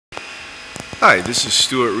Hi, this is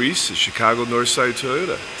Stuart Reese at Chicago Northside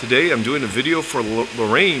Toyota. Today I'm doing a video for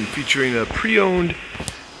Lorraine featuring a pre-owned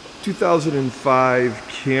 2005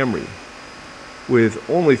 Camry with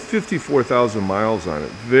only 54,000 miles on it.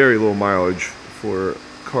 Very low mileage for a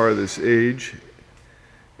car this age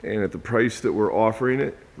and at the price that we're offering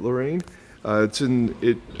it, Lorraine. I've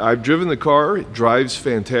driven the car. It drives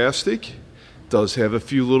fantastic. Does have a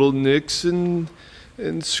few little nicks and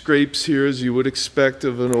scrapes here as you would expect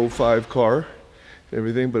of an '05 car,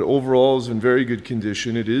 everything, but overall is in very good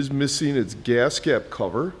condition. It is missing its gas cap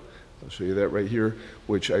cover. I'll show you that right here,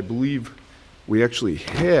 which I believe we actually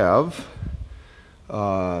have.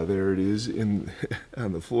 There it is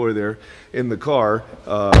on the floor there in the car,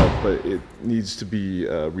 but it needs to be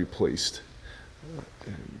replaced.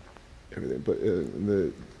 And everything, but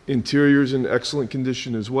the interior's in excellent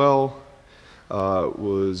condition as well.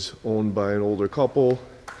 Was owned by an older couple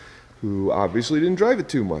who obviously didn't drive it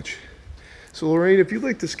too much. So Lorraine, if you'd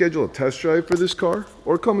like to schedule a test drive for this car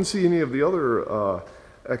or come and see any of the other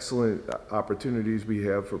excellent opportunities we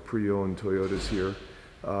have for pre-owned Toyotas here,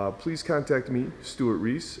 please contact me, Stuart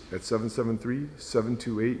Reese, at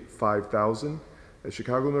 773-728-5000 at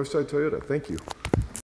Chicago Northside Toyota. Thank you.